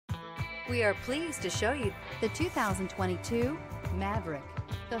We are pleased to show you the 2022 Maverick.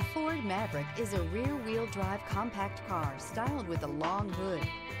 The Ford Maverick is a rear-wheel drive compact car styled with a long hood,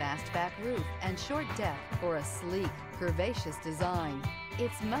 fastback roof, and short deck for a sleek, curvaceous design.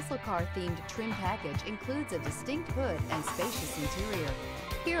 Its muscle car-themed trim package includes a distinct hood and spacious interior.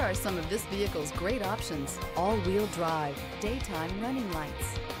 Here are some of this vehicle's great options: all-wheel drive, daytime running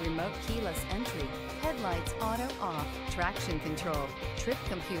lights, remote keyless entry, headlights auto off, traction control, trip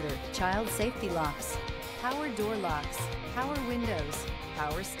computer, child safety locks, power door locks, power windows,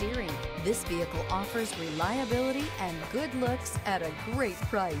 power steering. This vehicle offers reliability and good looks at a great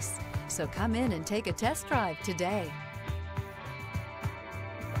price. So come in and take a test drive today.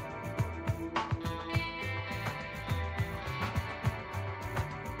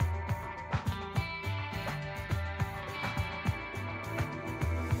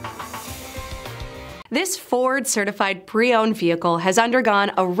 This Ford certified pre-owned vehicle has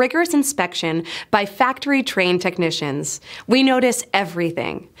undergone a rigorous inspection by factory-trained technicians. We notice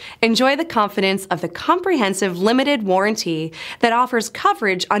everything. Enjoy the confidence of the comprehensive limited warranty that offers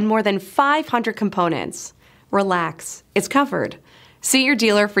coverage on more than 500 components. Relax, it's covered. See your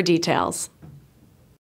dealer for details.